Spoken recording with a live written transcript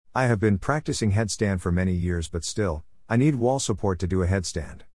I have been practicing headstand for many years, but still, I need wall support to do a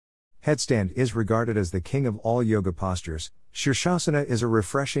headstand. Headstand is regarded as the king of all yoga postures. Shirsasana is a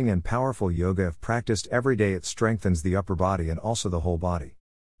refreshing and powerful yoga. If practiced every day, it strengthens the upper body and also the whole body.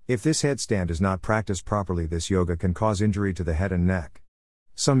 If this headstand is not practiced properly, this yoga can cause injury to the head and neck.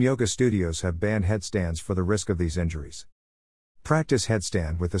 Some yoga studios have banned headstands for the risk of these injuries. Practice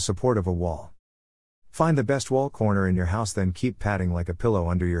headstand with the support of a wall. Find the best wall corner in your house, then keep patting like a pillow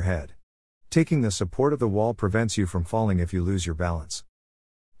under your head. Taking the support of the wall prevents you from falling if you lose your balance.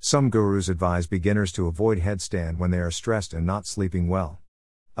 Some gurus advise beginners to avoid headstand when they are stressed and not sleeping well.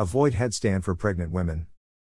 Avoid headstand for pregnant women,